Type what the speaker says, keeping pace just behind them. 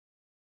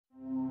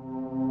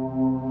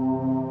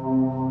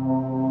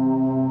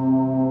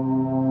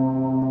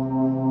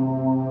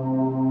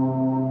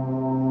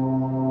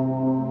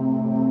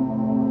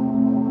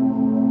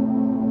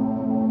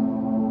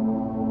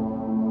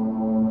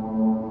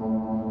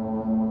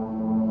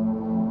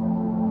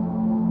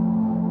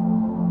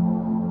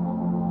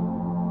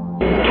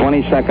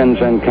20 seconds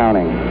and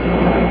counting.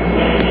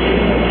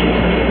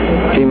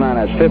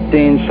 T-minus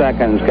 15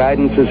 seconds.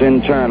 Guidance is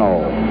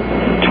internal.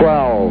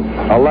 12,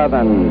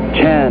 11,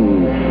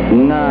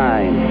 10,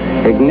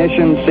 9.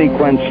 Ignition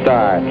sequence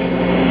start.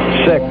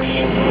 6,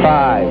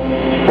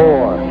 5,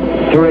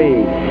 4,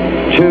 3,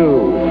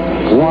 2,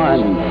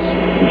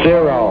 1,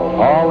 0.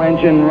 All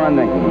engine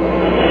running.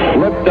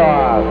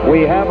 Liftoff.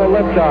 We have a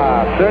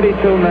liftoff.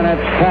 32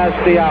 minutes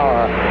past the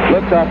hour.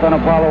 Liftoff on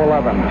Apollo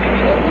 11.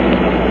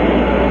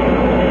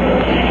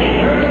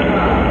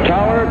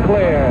 Tower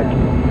cleared.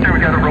 We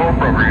got a roll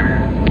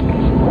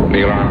program.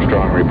 Neil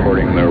Armstrong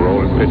reporting the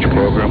roll and pitch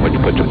program, which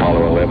puts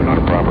Apollo 11 on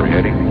a proper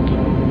heading.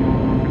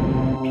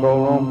 Control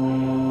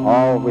room.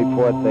 All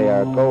report they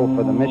are go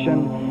for the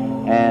mission,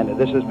 and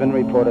this has been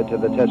reported to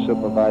the test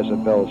supervisor,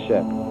 Bill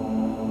Schick.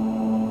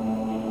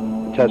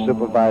 The test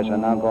supervisor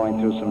now going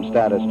through some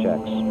status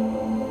checks.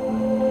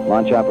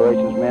 Launch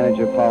operations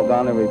manager Paul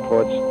Donner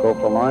reports go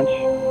for launch.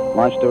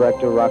 Launch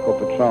director Rocco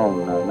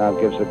Petrone now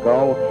gives a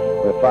go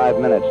with 5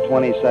 minutes,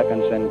 20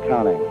 seconds and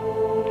counting.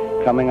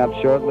 Coming up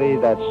shortly,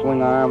 that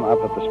swing arm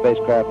up at the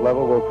spacecraft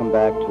level will come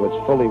back to its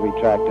fully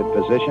retracted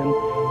position.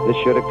 This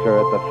should occur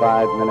at the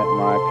 5-minute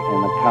mark in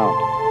the count.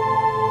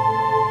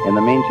 In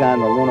the meantime,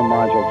 the lunar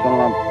module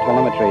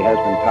telemetry has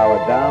been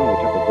powered down. We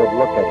took a good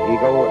look at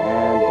Eagle,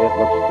 and it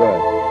looks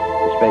good.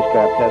 The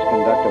spacecraft test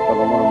conductor for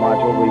the lunar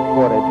module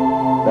reported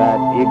that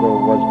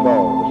Eagle was go.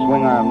 The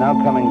swing arm now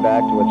coming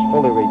back to its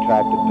fully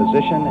retracted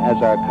position as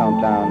our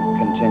countdown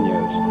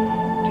continues.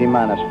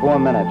 T-minus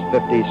 4 minutes,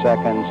 50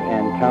 seconds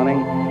and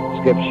counting.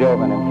 Skip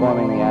Chauvin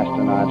informing the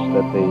astronauts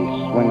that the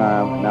swing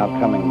arm now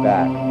coming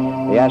back.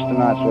 The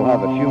astronauts will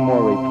have a few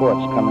more reports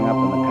coming up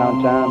in the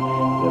countdown.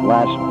 The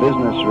last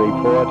business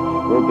report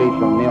will be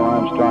from Neil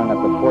Armstrong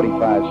at the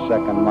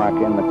 45-second mark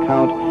in the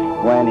count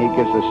when he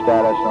gives a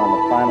status on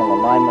the final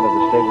alignment of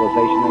the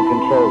stabilization and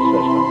control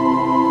system.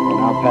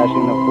 We're now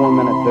passing the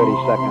 4-minute,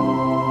 30-second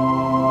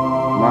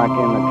mark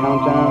in the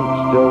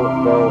countdown. Still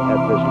go at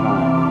this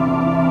time.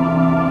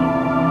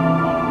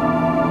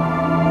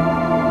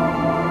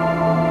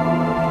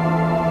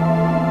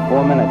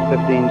 4 minutes,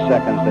 15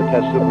 seconds. The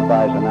test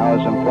supervisor now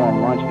has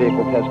informed launch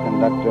vehicle test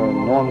conductor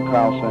Norm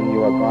Carlson,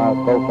 you are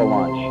go for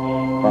launch.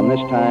 From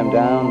this time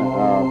down,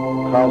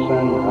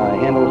 Carlson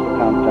handles the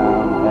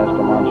countdown as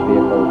the launch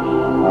vehicle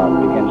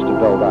begins to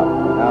build up.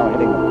 We're now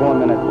hitting the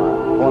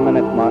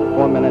 4-minute mark.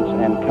 4 minutes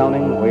and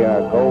counting. We are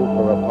go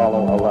for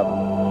Apollo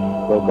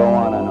 11. We'll go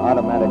on an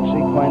automatic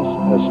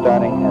sequence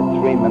starting at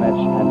 3 minutes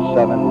and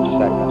 7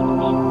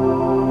 seconds.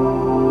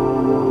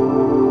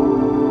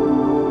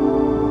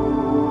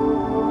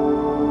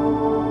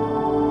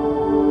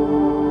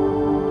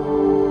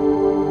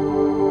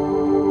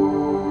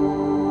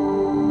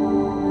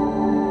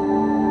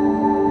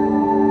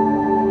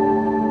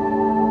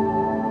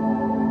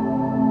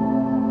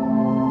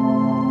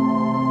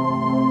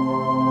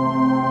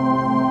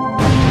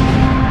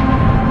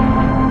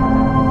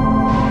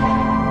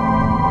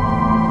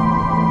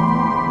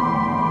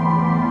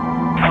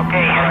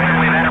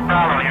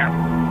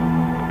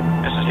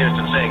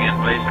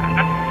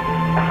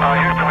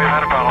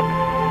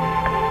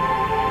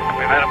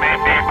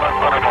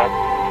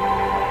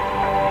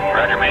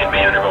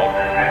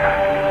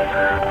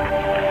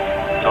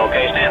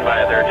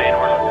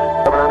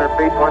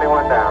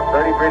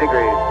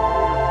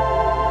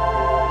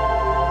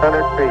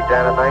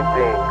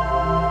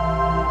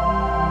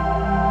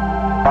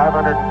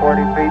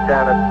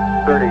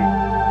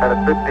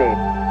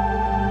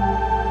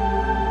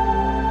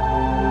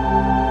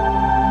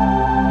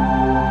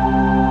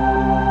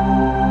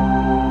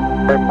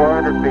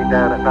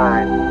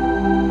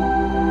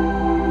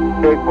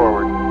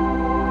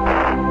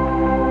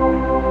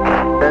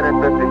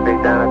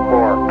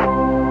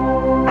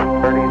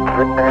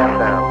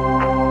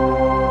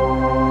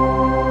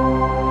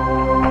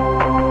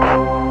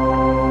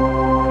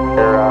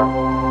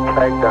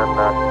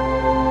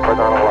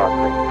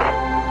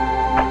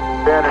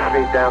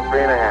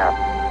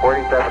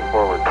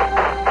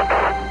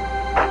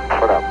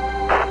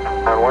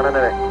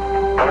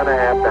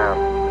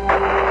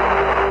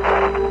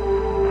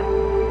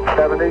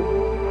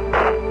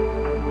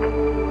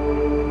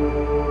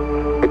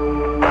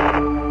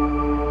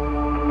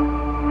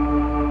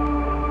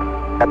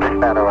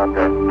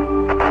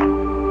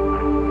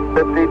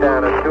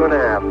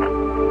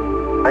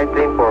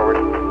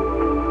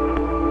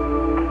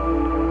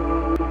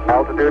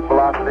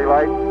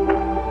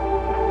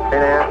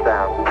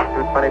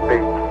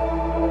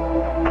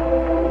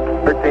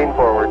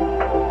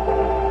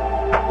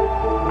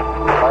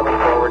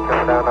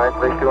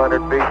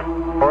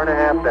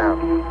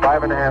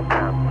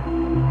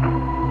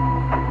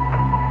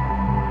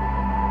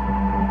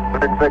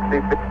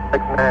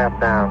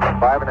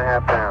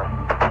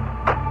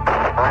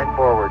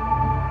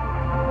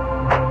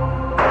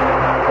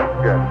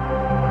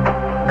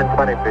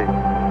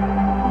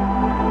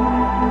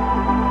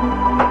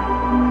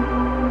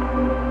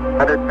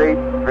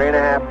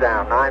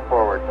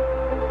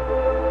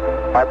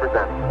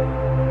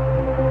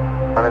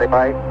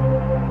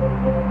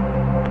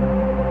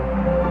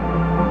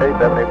 Okay,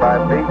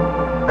 75 feet.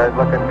 Car's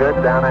looking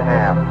good, down a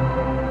half.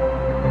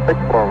 6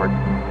 forward.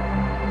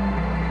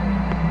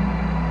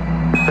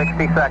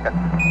 60 seconds.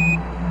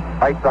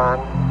 Lights on.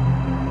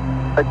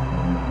 6.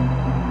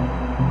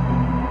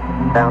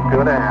 Down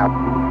 2.5.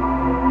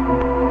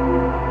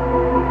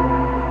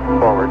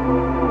 Forward.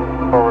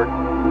 Forward.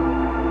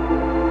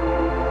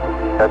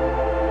 That's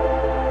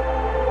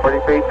 40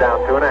 feet, down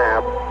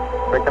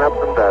 2.5. Picking up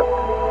some dust.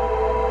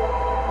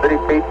 30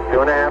 feet,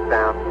 2.5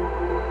 down.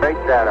 Straight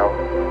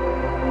shadow.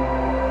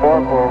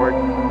 4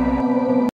 forward.